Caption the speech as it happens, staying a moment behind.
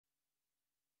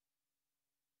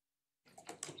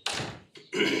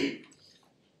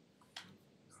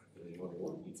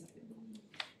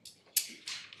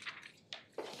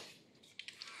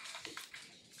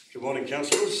morning,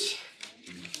 councillors,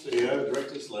 CEO,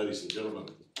 directors, ladies and gentlemen.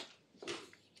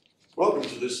 Welcome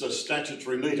to this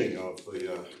statutory meeting of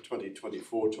the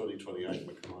 2024-2028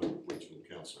 Mackay Regional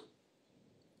Council.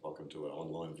 Welcome to our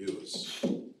online viewers.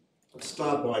 Let's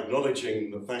start by acknowledging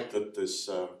the fact that this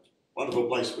wonderful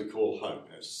place we call home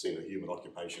has seen a human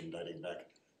occupation dating back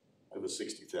over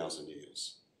 60,000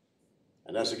 years.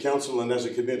 And as a council and as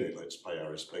a community, let's pay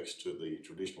our respects to the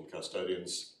traditional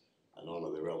custodians and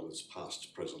honour their elders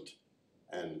past, present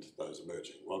and those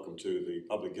emerging. Welcome to the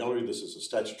public gallery. This is a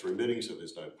statutory meeting, so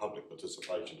there's no public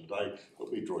participation today,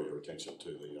 but we draw your attention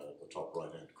to the top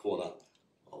right-hand corner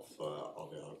of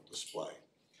our display.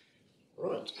 All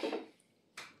right.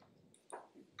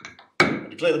 I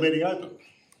declare the meeting open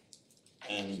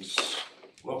and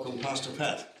welcome Pastor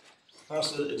Pat.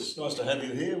 Pastor, it's nice to have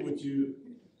you here. Would you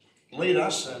lead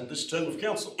us and this term of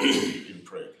council in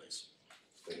prayer, please?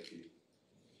 Thank you.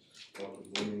 Well,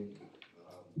 good morning,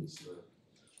 Mr.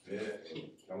 Mayor and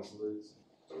councillors,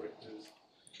 directors,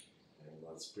 and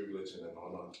it's a privilege and an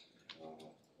honour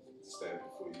to stand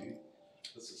before you.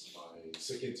 This is my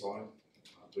second time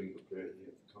doing the prayer here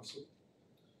at the council,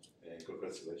 and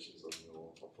congratulations on your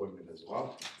appointment as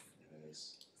well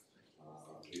as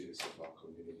leaders of our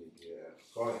community here at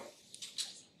Mackay.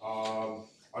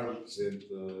 I represent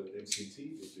the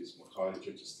MCT, which is Mackay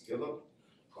Churches Together,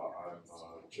 but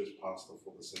I'm a church pastor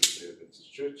for the Seventh-day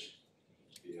Adventist Church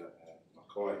here at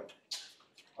Mackay.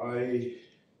 I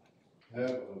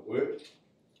have a word.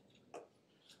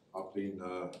 I've been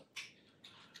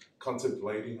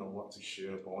contemplating on what to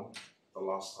share upon. The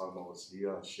last time I was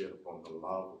here, I shared upon the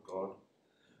love of God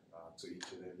to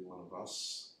each and every one of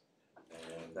us,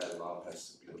 and that love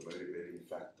has to be the motivating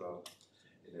factor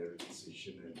in every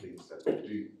decision and things that we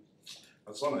do.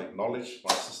 I just want to acknowledge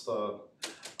my sister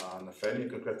Nathaniel.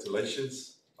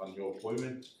 Congratulations on your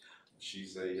appointment.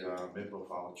 She's a member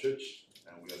of our church,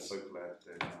 and we are so glad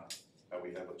that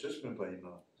we have a church member in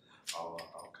our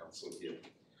council here.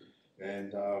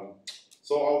 And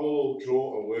so I will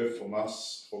draw a word from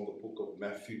us from the book of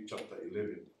Matthew chapter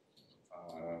 11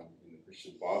 in the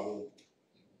Christian Bible.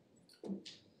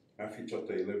 Matthew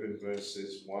chapter 11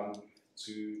 verses 1,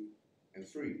 2 and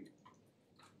 3.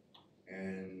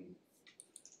 And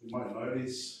you might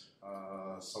notice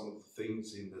some of the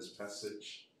things in this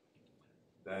passage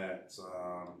that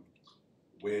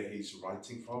where he's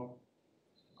writing from,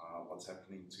 what's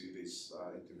happening to this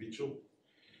individual.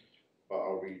 But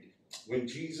I'll read. When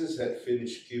Jesus had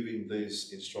finished giving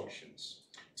these instructions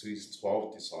to his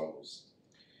 12 disciples,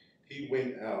 he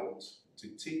went out to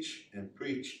teach and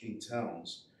preach in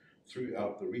towns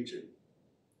throughout the region.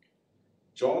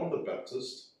 John the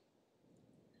Baptist,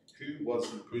 who was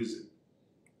in prison.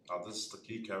 Now this is the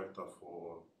key character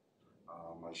for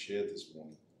my share this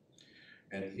morning.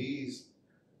 And he's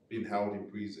been held in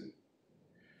prison.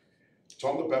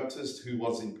 John the Baptist, who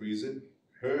was in prison,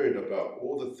 heard about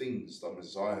all the things that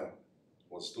Messiah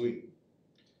was doing.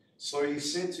 So he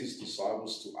sent his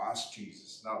disciples to ask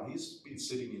Jesus. Now he's been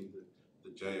sitting in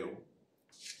the jail,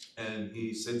 and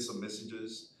he sent some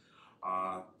messengers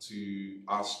to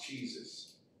ask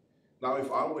Jesus. Now if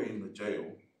I were in the jail,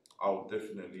 I would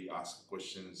definitely ask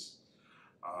questions.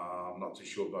 I'm not too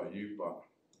sure about you, but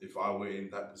if I were in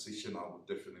that position, I would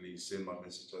definitely send my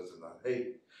messages and like,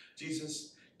 hey,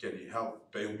 Jesus, can you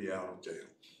help bail me out of jail?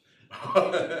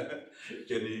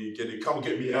 Can you come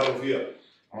get me out of here?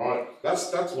 All right,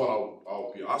 that's what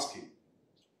I'll be asking.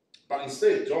 But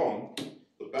instead, John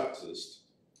the Baptist,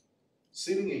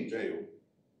 sitting in jail,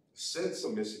 sends a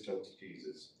message out to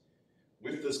Jesus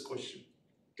with this question.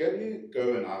 Can you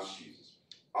go and ask Jesus,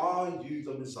 are you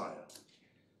the Messiah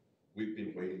we've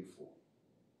been waiting for?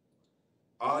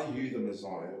 Are you the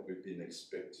Messiah we've been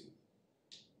expecting?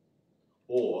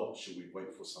 Or should we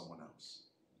wait for someone else?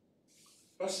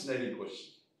 Fascinating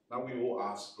question. Now we all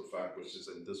ask profound questions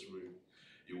in this room.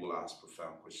 You will ask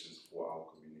profound questions for our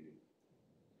community.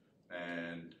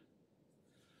 And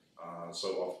so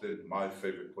often my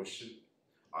favorite question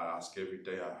I ask every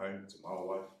day at home to my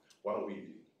wife, what are we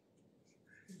eating?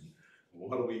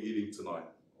 What are we eating tonight?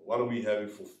 What are we having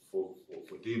for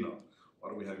dinner?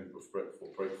 What are we having for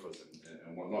breakfast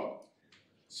and whatnot?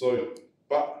 So,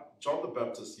 but John the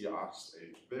Baptist here asked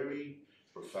a very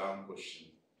profound question.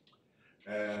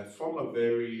 And from a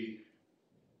very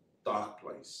dark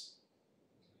place.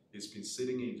 He's been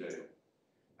sitting in jail,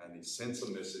 and he sends a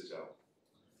message out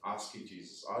asking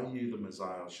Jesus, are you the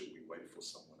Messiah, or should we wait for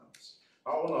someone else? I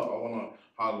wanna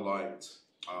highlight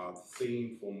the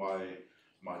theme for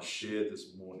my share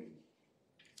this morning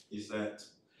is that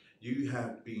you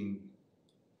have been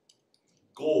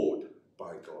called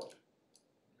by God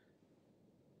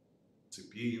to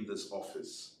be in this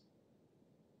office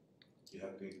You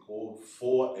have been called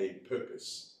for a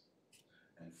purpose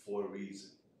and for a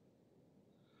reason.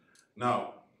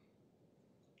 Now,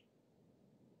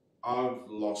 I've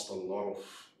lost a lot of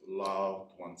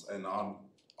loved ones, and I'm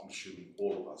assuming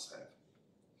all of us have.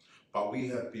 But we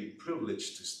have been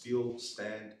privileged to still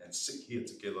stand and sit here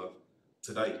together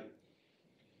today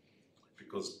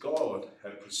because God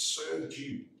has preserved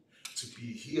you to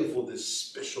be here for this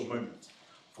special moment,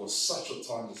 for such a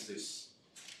time as this.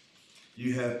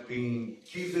 You have been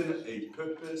given a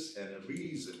purpose and a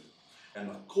reason and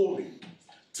a calling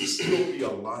to still be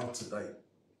alive today.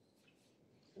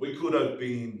 We could have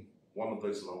been one of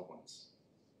those loved ones.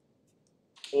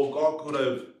 Or God could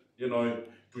have,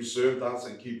 preserved us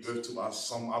and give birth to us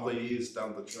some other years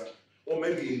down the track, or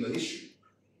maybe in the history.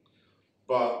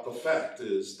 But the fact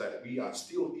is that we are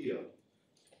still here.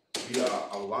 We are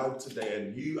alive today,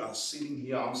 and you are sitting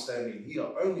here, I'm standing here,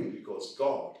 only because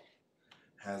God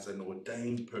has an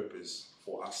ordained purpose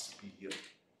for us to be here.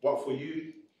 What for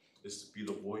you is to be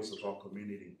the voice of our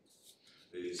community,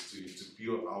 is to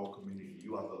build our community.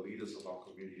 You are the leaders of our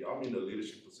community. I'm in a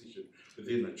leadership position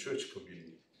within the church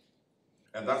community.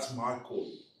 And that's my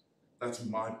calling. That's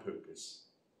my purpose.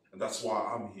 And that's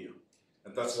why I'm here.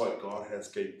 And that's why God has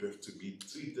gave birth to me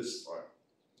to this time,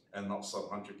 and not some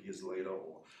 100 years later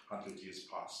or 100 years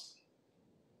past.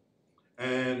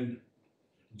 And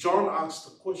John asked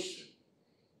a question,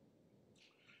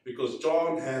 because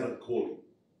John had a calling.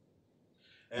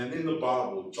 And in the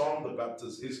Bible, John the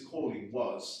Baptist, his calling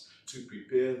was to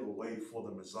prepare the way for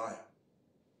the Messiah.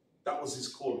 That was his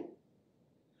calling.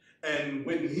 And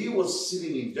when he was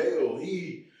sitting in jail,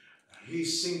 he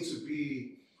seemed to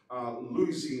be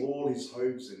losing all his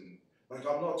hopes, and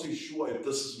I'm not too sure if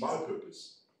this is my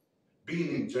purpose.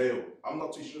 Being in jail, I'm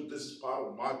not too sure if this is part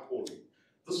of my calling.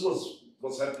 This was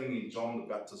what's happening in John the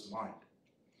Baptist's mind.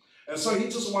 And so he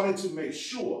just wanted to make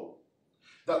sure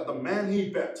that the man he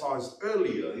baptized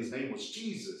earlier, his name was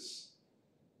Jesus,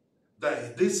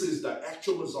 that this is the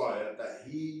actual Messiah that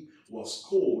he was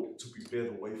called to prepare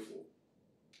the way for.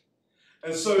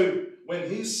 And so when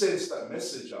he sends that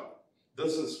message out,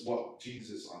 this is what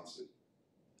Jesus answered.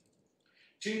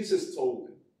 Jesus told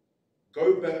him,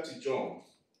 go back to John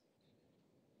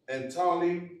and tell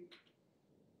him.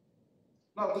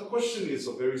 Now the question is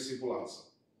a very simple answer.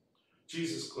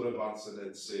 Jesus could have answered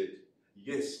and said,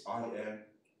 yes, I am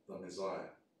the Messiah.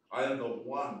 I am the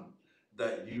one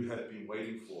that you have been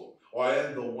waiting for. Or I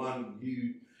am the one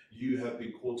you have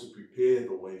been called to prepare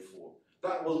the way for.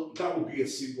 That would be a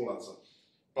simple answer.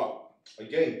 But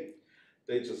again,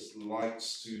 they just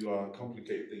likes to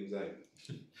complicate things,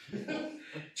 eh?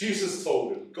 Jesus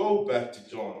told him, go back to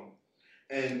John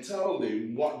and tell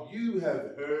him what you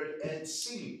have heard and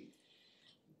seen.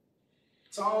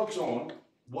 Tell John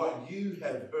what you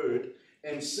have heard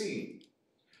and seen.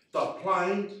 The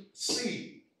blind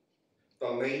see, the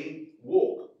lame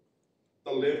walk,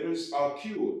 the lepers are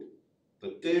cured,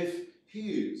 the deaf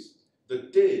hears, the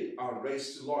dead are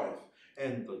raised to life,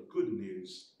 and the good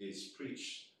news is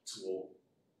preached to all.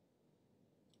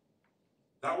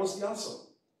 That was the answer.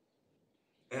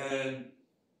 And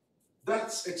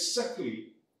that's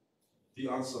exactly the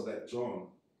answer that John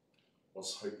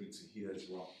was hoping to hear as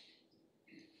well.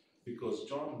 Because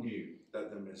John knew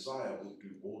that the Messiah would do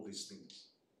all these things.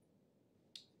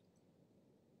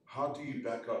 How do you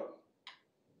back up?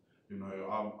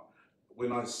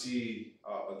 When I see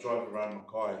I drive around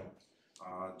Mackay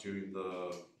during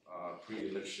the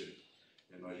pre-election,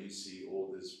 you see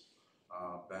all these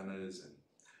banners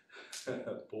and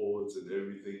boards and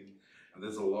everything, and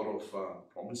there's a lot of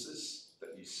promises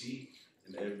that you see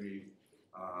in every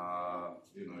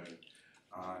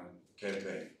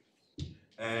campaign.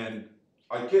 And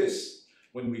I guess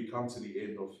when we come to the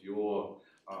end of your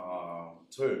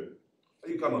term,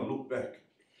 you're going to look back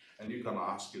and you're going to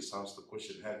ask yourselves the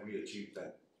question, have we achieved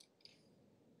that?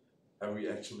 Have we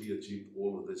actually achieved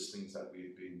all of these things that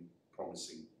we've been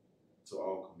promising to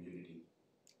our community?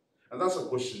 And that's a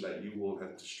question that you will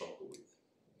have to struggle with,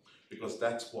 because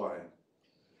that's why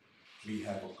we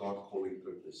have a God-calling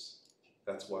purpose.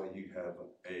 That's why you have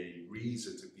a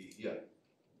reason to be here.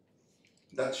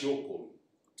 That's your calling,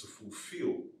 to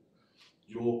fulfill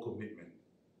your commitment,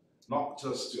 not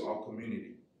just to our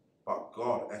community, but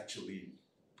God actually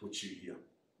put you here.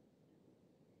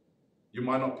 You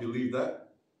might not believe that,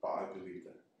 but I believe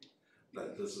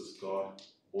that this is God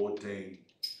ordained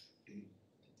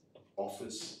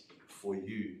office for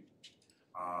you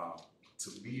to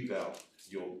live out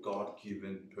your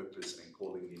God-given purpose and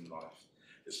calling in life,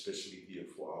 especially here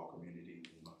for our community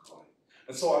in Mackay.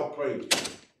 And so I pray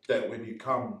that when you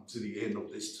come to the end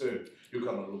of this term, you're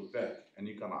going to look back and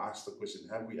you're going to ask the question,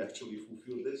 have we actually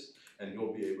fulfilled this? And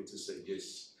you'll be able to say,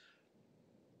 yes,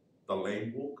 the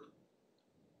lame walk,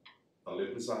 the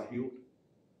lepers are healed,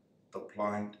 the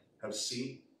blind have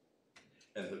seen,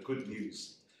 and the good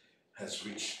news has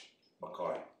reached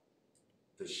Mackay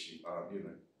this year,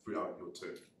 throughout your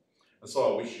term. And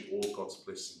so I wish you all God's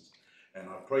blessings. And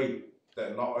I pray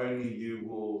that not only you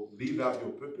will live out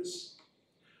your purpose,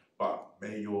 but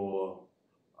may your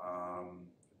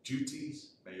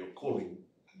duties, may your calling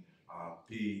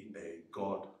be a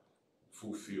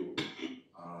God-fulfilled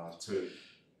term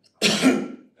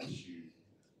as you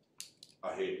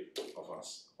ahead of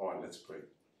us. All right, let's pray.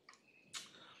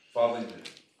 Father in heaven,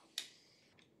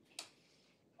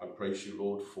 I praise you,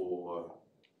 Lord, for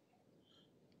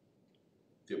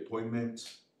the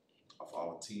appointment of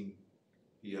our team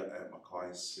here at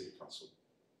Mackay City Council.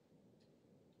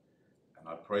 And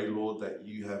I pray, Lord, that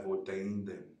you have ordained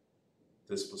them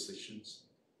these positions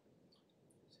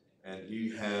and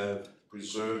you have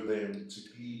preserved them to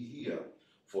be here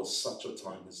for such a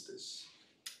time as this.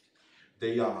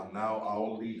 They are now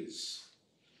our leaders.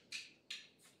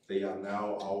 They are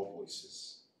now our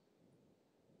voices.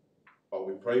 But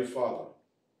we pray, Father,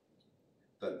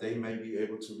 that they may be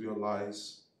able to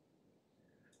realize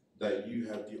that you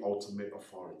have the ultimate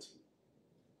authority.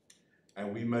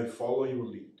 And we may follow your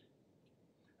lead.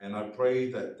 And I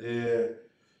pray that their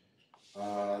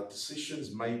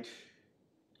decisions made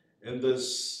in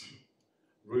this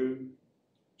room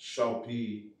shall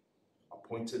be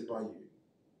appointed by you.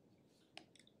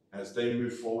 As they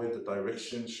move forward, the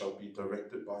direction shall be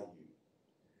directed by you.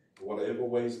 In whatever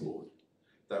ways, Lord,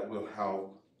 that will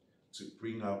help to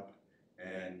bring up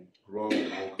and grow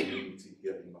our community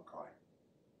here in Mackay.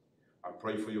 I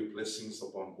pray for your blessings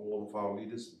upon all of our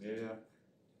leaders, Mayor,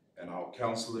 and our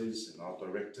councillors and our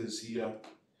directors here,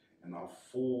 and our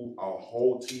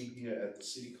whole team here at the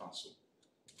City Council.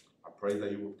 I pray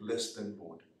that you will bless them,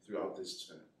 Lord, throughout this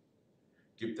term.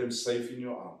 Keep them safe in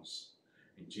your arms.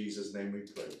 In Jesus' name we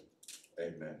pray.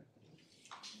 Amen.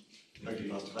 Thank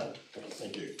you, Pastor Pat.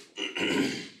 Thank you.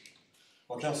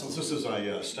 Well, councillors, this is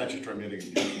a statutory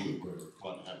meeting. We're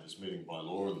required to have this meeting by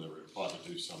law, and they're required to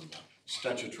do some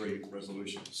statutory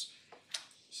resolutions.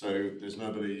 So there's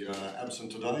nobody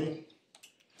absent today.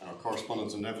 Our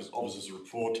correspondence and officers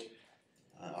report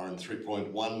are in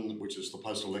 3.1, which is the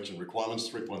post-election requirements.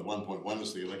 3.1.1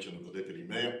 is the election of the Deputy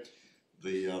Mayor.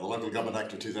 The Local Government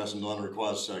Act of 2009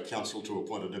 requires Council to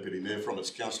appoint a Deputy Mayor from its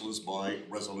councillors by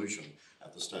resolution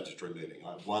at the statutory meeting.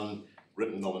 I have one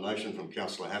written nomination from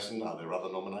Councillor Hassan. Are there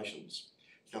other nominations?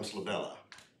 Councillor Bella.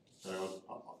 So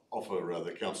I'll offer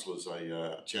the councillors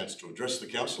a chance to address the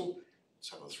council. Let's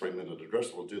have a 3-minute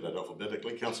address. We'll do that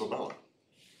alphabetically. Councillor Bella.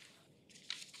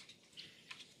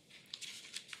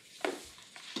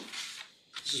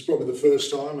 This is probably the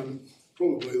first time and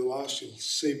probably the last you'll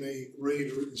see me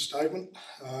read a written statement,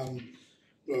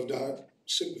 but I've done it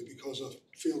simply because I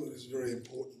feel it is very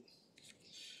important.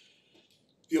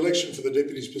 The election for the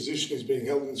Deputy's position is being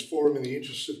held in this forum in the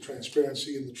interest of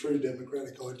transparency and the true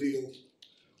democratic ideal.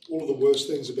 All of the worst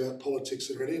things about politics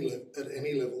that are at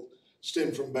any level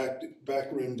stem from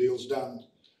backroom deals done.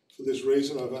 For this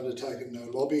reason, I've undertaken no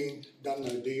lobbying, done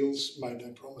no deals, made no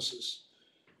promises.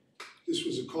 This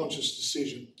was a conscious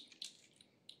decision.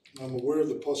 I'm aware of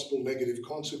the possible negative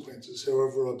consequences.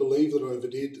 However, I believe that I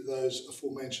overdid those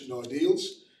aforementioned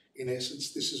ideals. In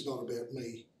essence, this is not about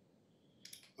me.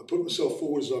 I put myself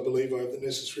forward as I believe I have the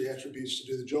necessary attributes to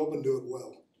do the job and do it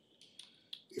well.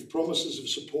 If promises of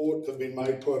support have been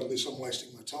made prior to this, I'm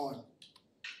wasting my time.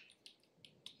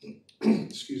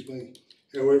 Excuse me.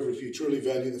 However, if you truly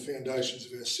value the foundations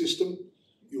of our system,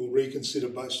 you will reconsider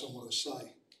based on what I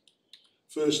say.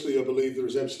 Firstly, I believe there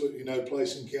is absolutely no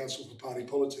place in council for party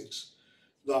politics.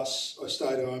 Thus, I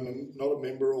state I am not a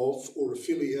member of or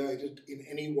affiliated in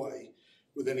any way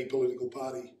with any political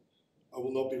party. I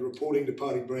will not be reporting to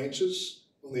party branches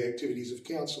on the activities of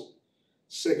council.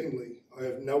 Secondly, I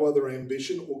have no other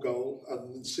ambition or goal other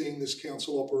than seeing this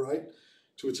council operate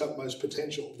to its utmost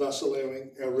potential, thus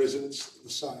allowing our residents the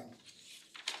same.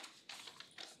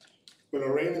 When I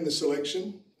ran in this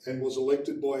election and was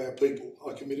elected by our people,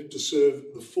 I committed to serve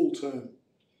the full term,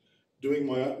 doing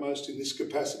my utmost in this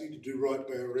capacity to do right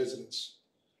by our residents.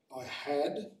 I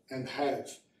had and have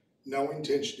no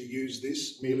intention to use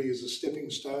this merely as a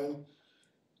stepping stone,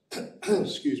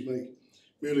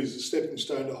 merely as a stepping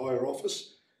stone to higher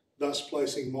office, thus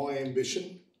placing my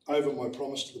ambition over my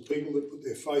promise to the people that put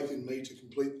their faith in me to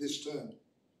complete this term.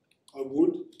 I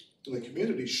would, and the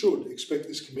community should, expect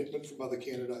this commitment from other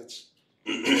candidates.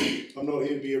 I'm not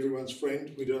here to be everyone's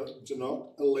friend. We do not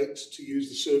elect to use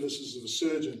the services of a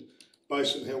surgeon,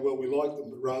 based on how well we like them,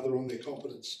 but rather on their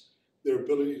competence. Their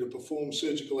ability to perform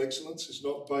surgical excellence is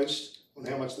not based on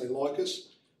how much they like us,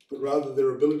 but rather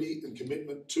their ability and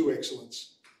commitment to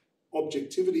excellence.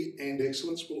 Objectivity and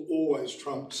excellence will always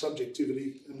trump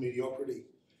subjectivity and mediocrity.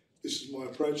 This is my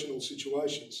approach in all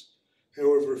situations.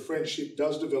 However, if friendship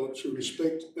does develop through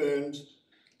respect earned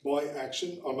by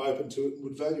action, I'm open to it and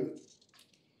would value it.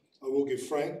 I will give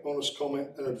frank, honest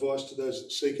comment and advice to those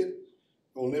that seek it.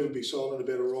 I will never be silent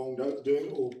about a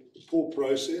wrongdoing or poor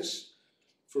process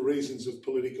for reasons of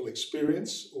political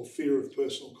experience or fear of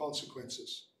personal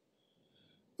consequences.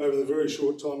 Over the very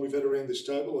short time we've had around this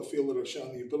table, I feel that I've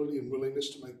shown the ability and willingness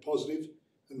to make positive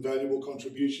and valuable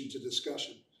contribution to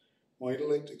discussion. My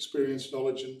intellect, experience,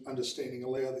 knowledge and understanding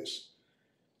allow this.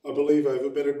 I believe I have a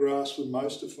better grasp than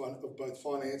most of both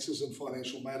finances and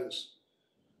financial matters,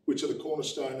 which are the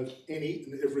cornerstone of any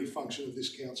and every function of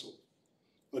this council.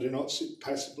 I do not sit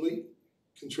passively,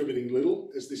 contributing little,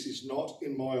 as this is not,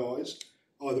 in my eyes,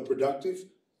 either productive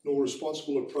nor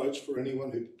responsible approach for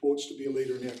anyone who purports to be a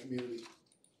leader in our community.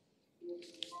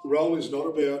 The role is not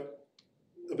about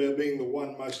being the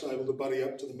one most able to buddy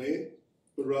up to the mayor,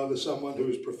 but rather someone who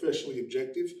is professionally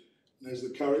objective and has the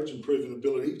courage and proven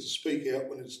ability to speak out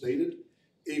when it's needed,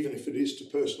 even if it is to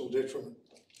personal detriment.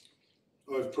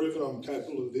 I've proven I'm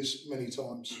capable of this many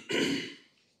times.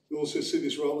 We also see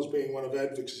this role as being one of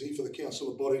advocacy for the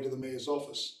councillor body to the mayor's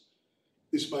office.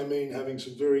 This may mean having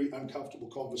some very uncomfortable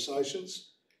conversations.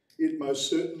 It most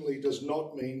certainly does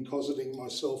not mean cosseting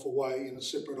myself away in a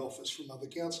separate office from other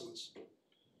councillors.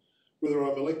 Whether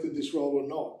I'm elected this role or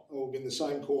not, I will be in the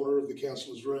same corner of the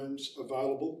councillors' rooms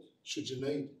available should you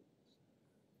need.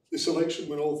 This election,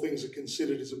 when all things are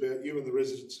considered, is about you and the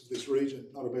residents of this region,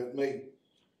 not about me.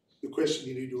 The question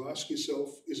you need to ask yourself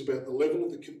is about the level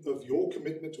of your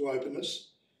commitment to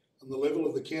openness and the level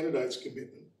of the candidates'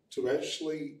 commitment to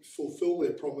actually fulfil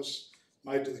their promise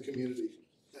made to the community.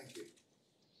 Thank you.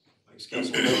 Thanks,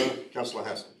 Councillor Miller. Councillor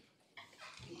Hassan.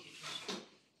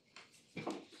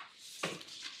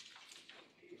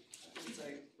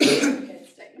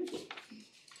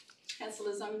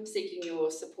 Councillors, I'm seeking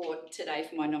your support today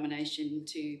for my nomination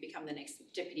to become the next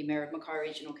Deputy Mayor of Mackay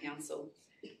Regional Council.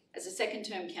 As a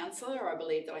second-term councillor, I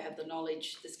believe that I have the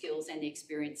knowledge, the skills and the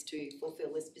experience to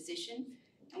fulfil this position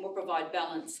and will provide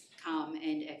balance, calm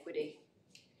and equity.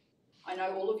 I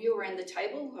know all of you around the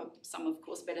table, some of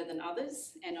course better than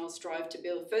others, and I'll strive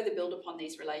to further build upon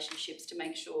these relationships to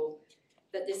make sure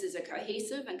that this is a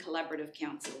cohesive and collaborative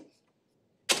council.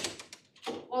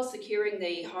 While securing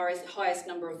the highest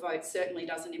number of votes certainly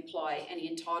doesn't imply any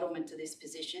entitlement to this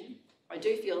position, I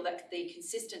do feel that the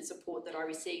consistent support that I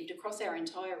received across our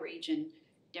entire region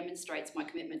demonstrates my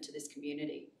commitment to this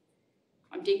community.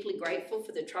 I'm deeply grateful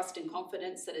for the trust and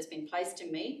confidence that has been placed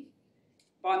in me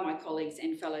by my colleagues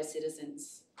and fellow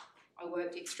citizens. I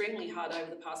worked extremely hard over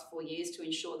the past 4 years to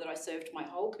ensure that I served my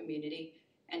whole community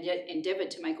and yet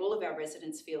endeavoured to make all of our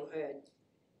residents feel heard.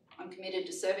 I'm committed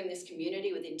to serving this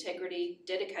community with integrity,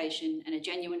 dedication and a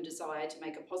genuine desire to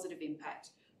make a positive impact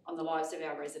on the lives of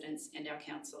our residents and our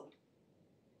council.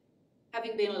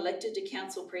 Having been elected to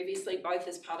council previously, both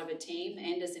as part of a team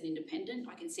and as an independent,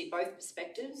 I can see both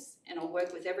perspectives and I'll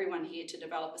work with everyone here to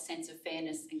develop a sense of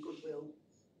fairness and goodwill.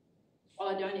 While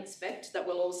I don't expect that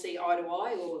we'll all see eye to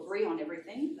eye or agree on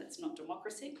everything, that's not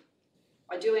democracy,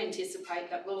 I do anticipate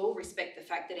that we'll all respect the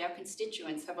fact that our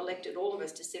constituents have elected all of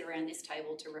us to sit around this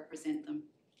table to represent them.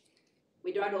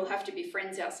 We don't all have to be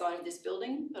friends outside of this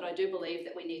building, but I do believe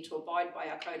that we need to abide by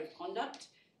our code of conduct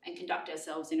and conduct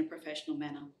ourselves in a professional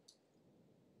manner.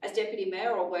 As Deputy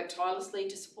Mayor, I'll work tirelessly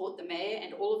to support the Mayor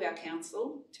and all of our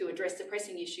council to address the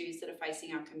pressing issues that are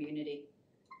facing our community.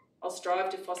 I'll strive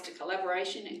to foster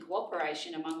collaboration and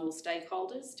cooperation among all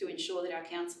stakeholders to ensure that our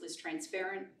council is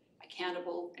transparent,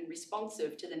 accountable and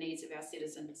responsive to the needs of our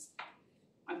citizens.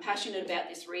 I'm passionate about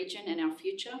this region and our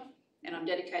future, and I'm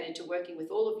dedicated to working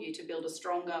with all of you to build a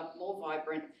stronger, more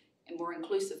vibrant and more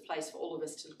inclusive place for all of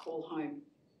us to call home.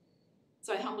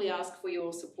 So I humbly ask for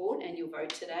your support and your vote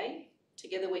today.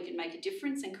 Together we can make a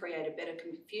difference and create a better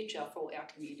future for our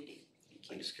community.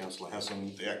 Thanks, Councillor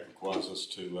Hassan. The Act requires us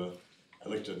to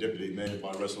elect a Deputy Mayor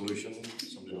by resolution.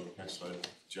 Somebody like Councillor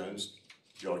Jones,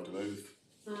 would you like to move?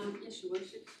 Yes, Your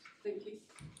Worship. Thank you.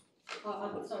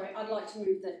 Sorry, I'd like to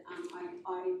move that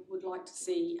I would like to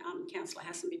see Councillor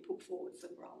Hassan be put forward for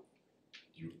the role.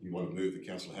 You want to move that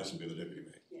Councillor Hassan be the Deputy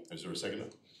Mayor? Yeah. Is there a seconder?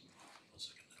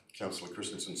 Councillor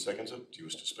Christensen seconds it. Do you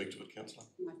wish to speak to it, Councillor?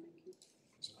 No, thank you.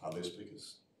 Are there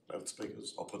speakers? No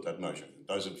speakers. I'll put that motion.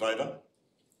 Those in favour?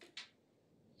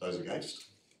 Those against?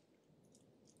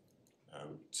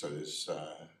 So there's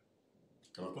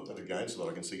Can I put that again so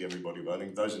that I can see everybody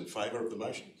voting? Those in favour of the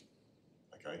motion?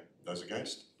 Okay, those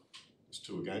against? There's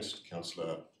 2 against,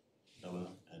 Councillor Bella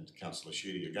and Councillor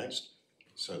Sheedy against.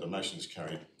 So the motion is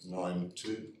carried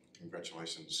 9-2.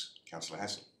 Congratulations, Councillor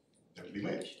Hassan. Deputy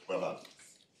Mayor, well done.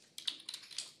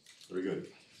 Very good.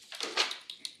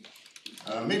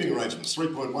 Meeting arrangements,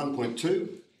 3.1.2.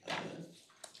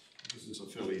 This is a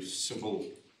fairly simple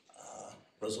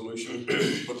resolution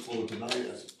put forward today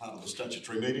as part of the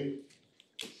statutory meeting.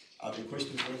 Are there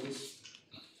questions about this?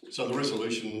 So the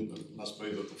resolution must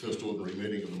be that the first ordinary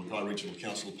meeting of the Mackay Regional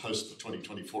Council post the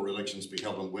 2024 elections be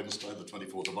held on Wednesday, the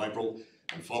 24th of April,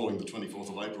 and following the 24th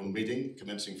of April meeting,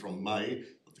 commencing from May,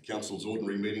 that the Council's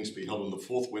ordinary meetings be held on the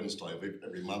 4th Wednesday of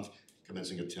every month,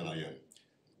 commencing at 10 a.m.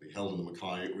 Be held in the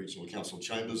Mackay Regional Council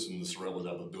chambers in the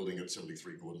Sorell building at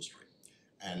 73 Gordon Street,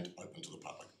 and open to the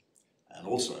public. And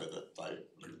also that they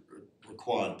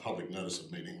required public notice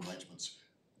of meeting arrangements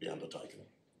be undertaken.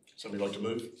 Somebody like to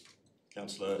move?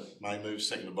 Councillor May moves,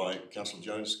 seconded by Councillor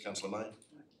Jones. Councillor May?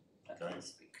 Okay.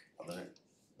 Are there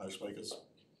no speakers?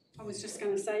 I was just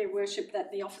going to say, Your Worship,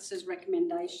 that the officer's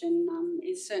recommendation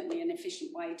is certainly an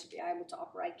efficient way to be able to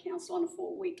operate council on a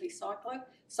 4-weekly cycle,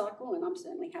 and I'm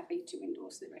certainly happy to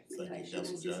endorse the recommendation. Thank you,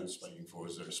 Councillor Jones. Speaking for,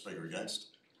 is there a speaker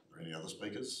against? Are there any other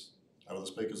speakers? No other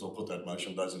speakers? I'll put that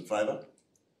motion. Those in favour?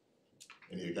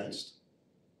 Any against?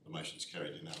 The motion is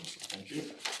carried unanimously. Thank you.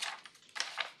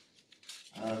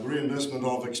 Reimbursement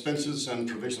of expenses and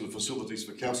provision of facilities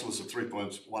for councillors at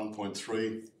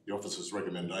 3.1.3. The officer's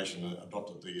recommendation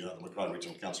adopted the Mackay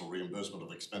Regional Council reimbursement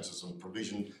of expenses and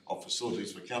provision of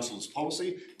facilities for councillors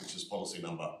policy, which is policy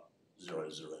number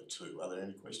 002. Are there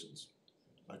any questions?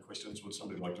 No questions. Would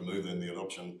somebody like to move then the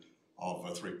adoption of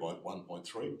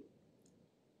 3.1.3?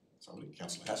 Somebody,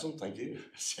 Councillor Hassan, thank you.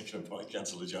 Seconded by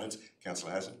Councillor Jones.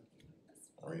 Councillor Hassan.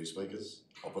 Are there any speakers?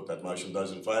 I'll put that motion.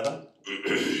 Those in favour?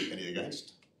 Any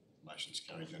against? Motion's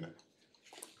carried. Can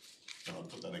I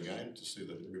put that again to see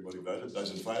that everybody voted?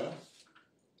 Those in favour?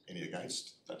 Any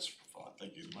against? That's fine.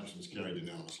 Thank you. The motion is carried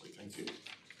unanimously. Thank you.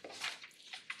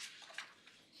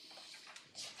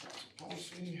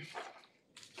 Policy.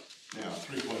 Now,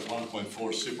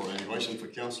 3.1.4 superannuation for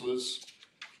councillors.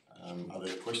 Are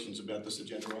there questions about this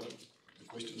agenda item? Any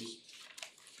questions?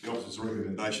 The officer's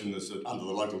recommendation is that under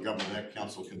the Local Government Act,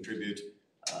 council contribute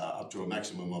up to a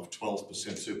maximum of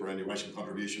 12% superannuation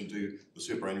contribution to the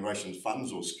superannuation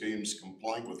funds or schemes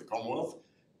complying with the Commonwealth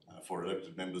for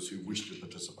elected members who wish to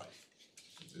participate.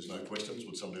 If there's no questions,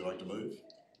 would somebody like to move?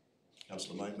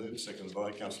 Councillor May moves, seconded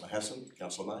by Councillor Hassan.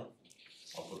 Councillor May.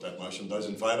 I'll put that motion. Those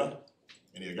in favour?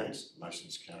 Any against?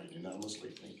 Motion's carried unanimously.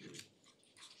 Thank you.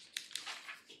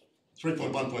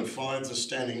 3.1.5, the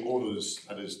standing orders,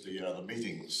 that is the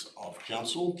meetings of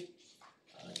council.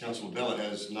 Councillor Bella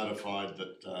has notified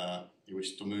that he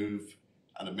wishes to move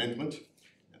an amendment,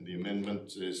 and the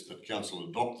amendment is that council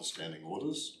adopt the standing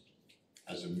orders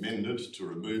as amended to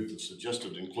remove the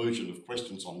suggested inclusion of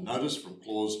questions on notice from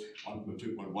clause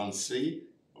 1.2.1c,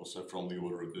 also from the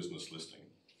order of business listing.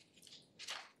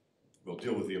 We'll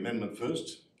deal with the amendment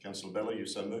first. Councillor Bella, you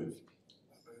so move.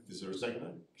 Is there a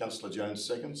seconder? Councillor Jones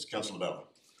seconds. Councillor Bella.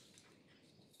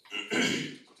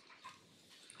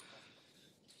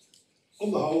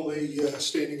 On the whole, the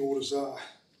standing orders are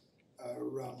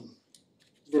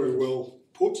very well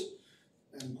put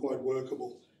and quite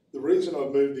workable. The reason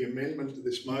I've moved the amendment to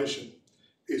this motion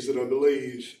is that I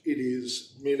believe it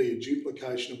is merely a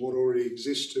duplication of what already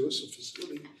exists to us, a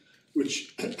facility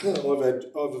which I've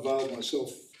availed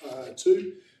myself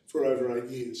to for over 8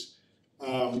 years.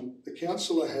 The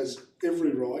councillor has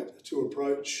every right to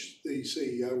approach the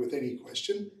CEO with any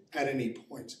question at any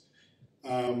point.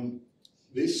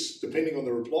 This, depending on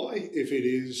the reply, if it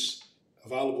is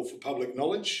available for public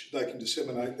knowledge, they can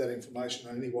disseminate that information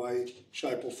in any way,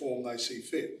 shape or form they see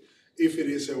fit. If it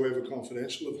is, however,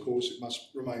 confidential, of course, it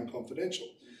must remain confidential.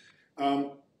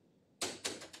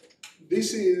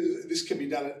 This can be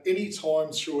done at any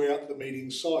time throughout the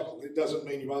meeting cycle. It doesn't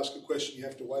mean you ask a question, you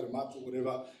have to wait a month or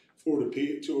whatever for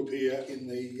it to appear in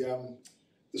the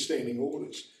standing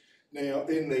orders. Now,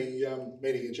 in the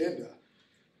meeting agenda,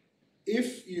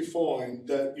 if you find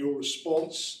that your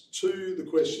response to the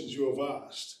questions you have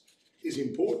asked is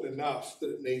important enough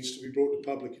that it needs to be brought to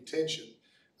public attention,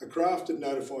 a crafted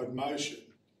notified motion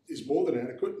is more than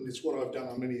adequate, and it's what I've done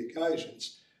on many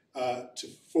occasions,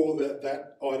 for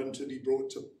that item to be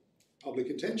brought to public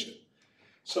attention.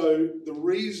 So the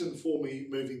reason for me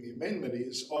moving the amendment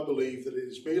is I believe that it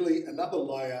is merely another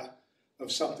layer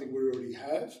of something we already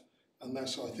have, and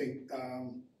thus I think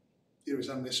it is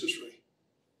unnecessary.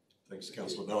 Thanks,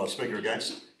 Councillor Bella. Speaker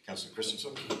against, Councillor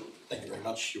Christensen. Thank you very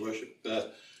much, Your Worship.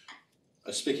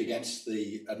 speak against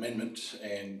the amendment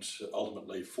and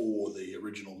ultimately for the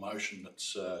original motion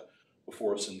that's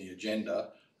before us in the agenda,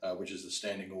 which is the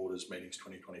Standing Orders Meetings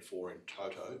 2024 in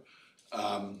toto.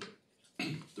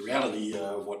 The reality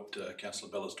of what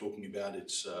Councillor Bella's talking about,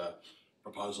 it's a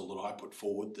proposal that I put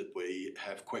forward that we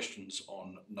have questions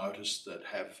on notice that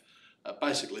have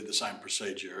basically the same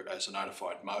procedure as a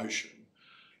notified motion.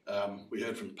 We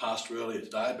heard from the pastor earlier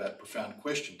today about profound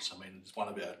questions. I mean, it's one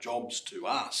of our jobs to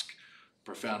ask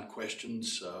profound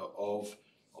questions of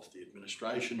the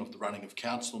administration, of the running of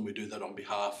council, and we do that on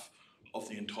behalf of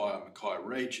the entire Mackay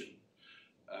region.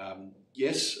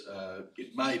 Yes,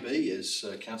 it may be, as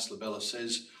Councillor Bella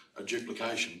says, a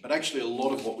duplication, but actually a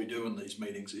lot of what we do in these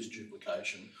meetings is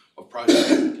duplication of processes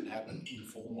that can happen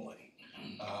informally.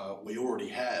 We already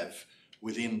have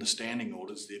within the standing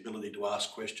orders the ability to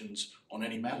ask questions on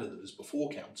any matter that is before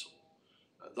council.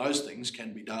 Those things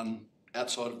can be done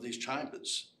outside of these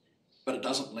chambers, but it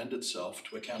doesn't lend itself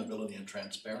to accountability and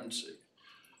transparency.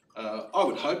 I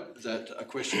would hope that a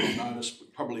question of notice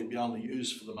would probably be only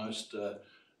used for the most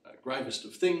gravest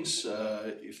of things.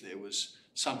 If there was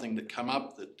something that come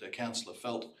up that a councillor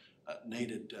felt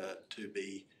needed to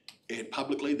be aired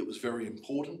publicly that was very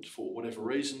important for whatever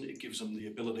reason, it gives them the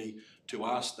ability to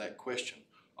ask that question.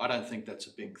 I don't think that's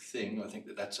a big thing. I think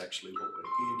that that's actually what we're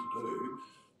here to do,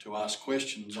 to ask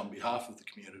questions on behalf of the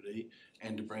community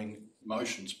and to bring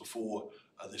motions before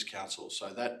this council.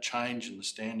 So that change in the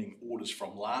standing orders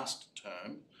from last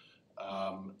term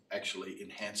actually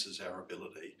enhances our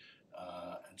ability.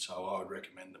 And so I would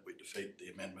recommend that we defeat the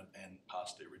amendment and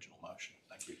pass the original motion.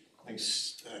 Thank you.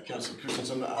 Thanks, Councillor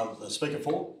Christensen. The Speaker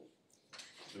for?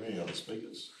 Are there any other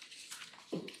speakers?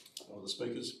 Other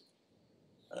speakers?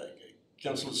 Okay.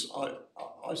 Councillors,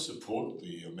 I support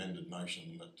the amended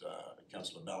motion that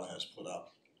Councillor Balla has put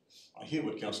up. I hear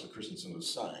what Councillor Christensen is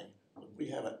saying, but we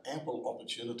have an ample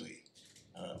opportunity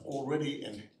already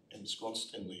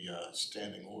ensconced in the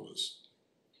standing orders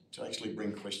to actually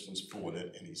bring questions forward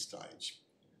at any stage.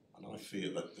 And I fear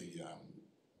that the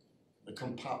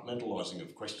compartmentalising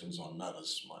of questions on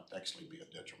notice might actually be a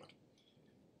detriment.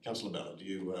 Councillor Balla, do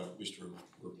you wish to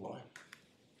reply?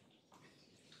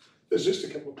 There's just a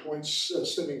couple of points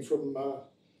stemming from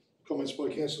comments by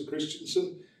Councillor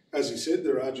Christensen. As he said,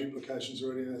 there are duplications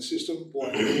already in our system.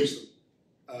 Why not use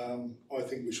them? I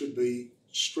think we should be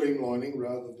streamlining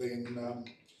rather than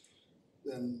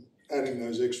adding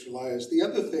those extra layers. The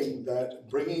other thing, that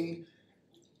bringing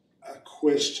a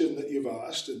question that you've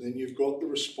asked and then you've got the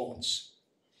response,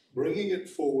 bringing it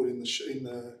forward in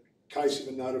the case of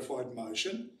a notified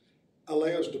motion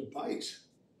allows debate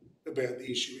about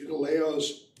the issue. It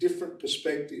allows different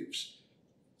perspectives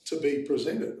to be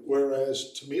presented,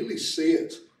 whereas to merely see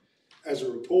it as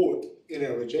a report in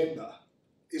our agenda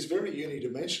is very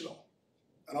unidimensional.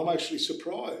 And I'm actually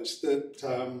surprised that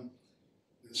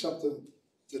something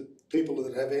that people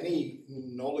that have any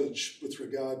knowledge with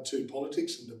regard to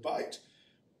politics and debate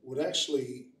would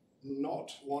actually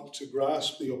not want to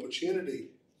grasp the opportunity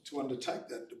to undertake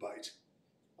that debate.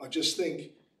 I just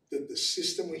think that the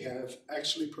system we have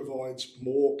actually provides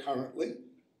more currently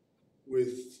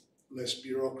with less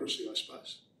bureaucracy, I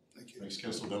suppose. Thank you. Thanks,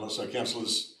 Councillor Bella. So,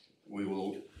 councillors, we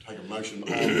will take a motion on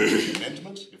the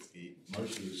amendment. If the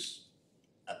motion is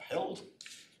upheld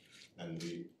and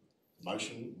the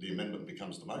amendment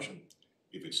becomes the motion.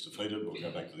 If it's defeated, we'll go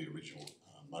back to the original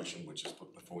motion, which is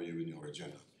put before you in your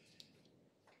agenda.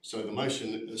 So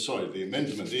the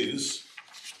amendment is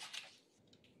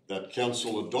that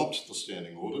council adopt the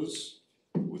standing orders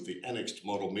with the annexed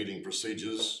model meeting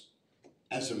procedures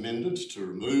as amended to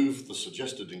remove the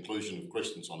suggested inclusion of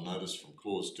questions on notice from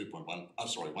clause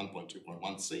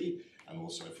 1.2.1c and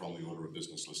also from the order of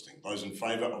business listing. Those in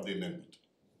favour of the amendment?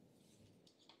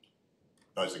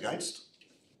 Those against?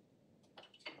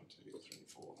 1, 2, 3,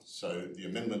 4. So the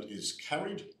amendment is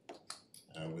carried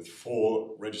with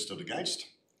 4 registered against.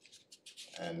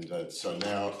 And so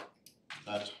now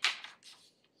that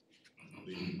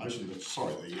the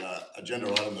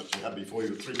agenda item that you have before you,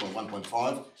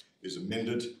 3.1.5, is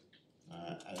amended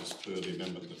as per the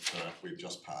amendment that we've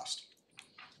just passed.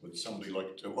 Would somebody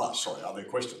like to? Are there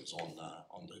questions on the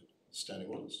standing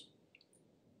orders?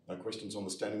 No questions on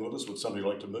the standing orders. Would somebody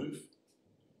like to move?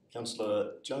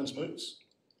 Councillor Jones moves.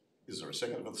 Is there a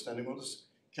second for the standing orders?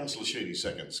 Councillor Sheedy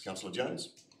seconds. Councillor Jones.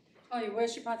 Oh, Your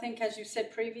Worship, I think, as you've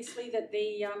said previously, that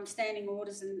the standing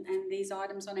orders and these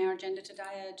items on our agenda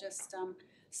today are just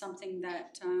something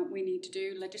that we need to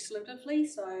do legislatively.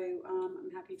 So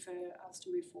I'm happy for us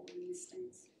to move forward in this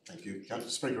stance. Thank you.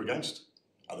 Speaker against?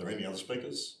 Are there any other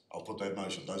speakers? I'll put that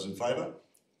motion. Those in favour?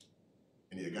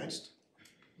 Any against?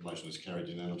 The motion is carried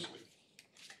unanimously.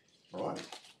 All right.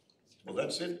 Well,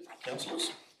 that's it,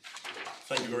 councillors.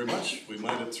 Thank you very much. We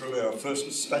made it through our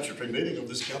first statutory meeting of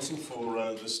this council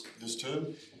for this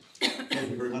term.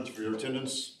 Thank you very much for your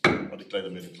attendance. I declare the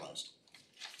meeting closed.